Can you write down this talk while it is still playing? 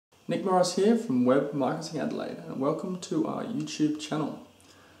Nick Morris here from Web Marketing Adelaide, and welcome to our YouTube channel.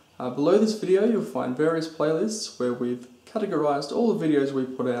 Below this video you'll find various playlists where we've categorized all the videos we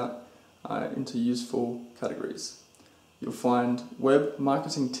put out into useful categories. You'll find web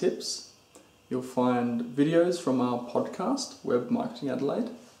marketing tips, you'll find videos from our podcast, Web Marketing Adelaide,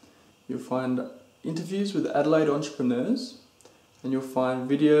 you'll find interviews with Adelaide entrepreneurs, and you'll find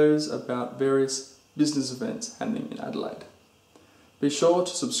videos about various business events happening in Adelaide. Be sure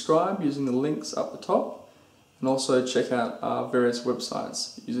to subscribe using the links up the top, and also check out our various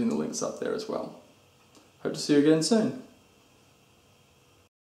websites using the links up there as well. Hope to see you again soon.